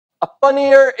A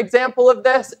funnier example of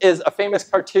this is a famous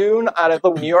cartoon out of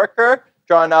the New Yorker,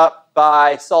 drawn up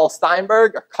by Saul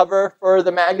Steinberg, a cover for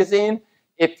the magazine.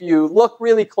 If you look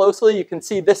really closely, you can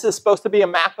see this is supposed to be a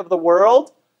map of the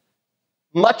world.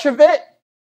 Much of it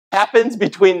happens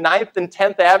between 9th and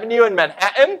 10th Avenue in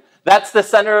Manhattan. That's the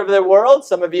center of the world.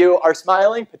 Some of you are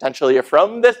smiling. Potentially you're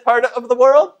from this part of the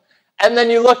world. And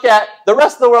then you look at the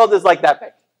rest of the world is like that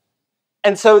big.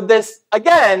 And so this,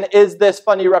 again, is this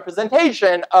funny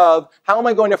representation of how am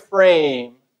I going to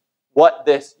frame what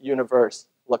this universe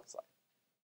looks like.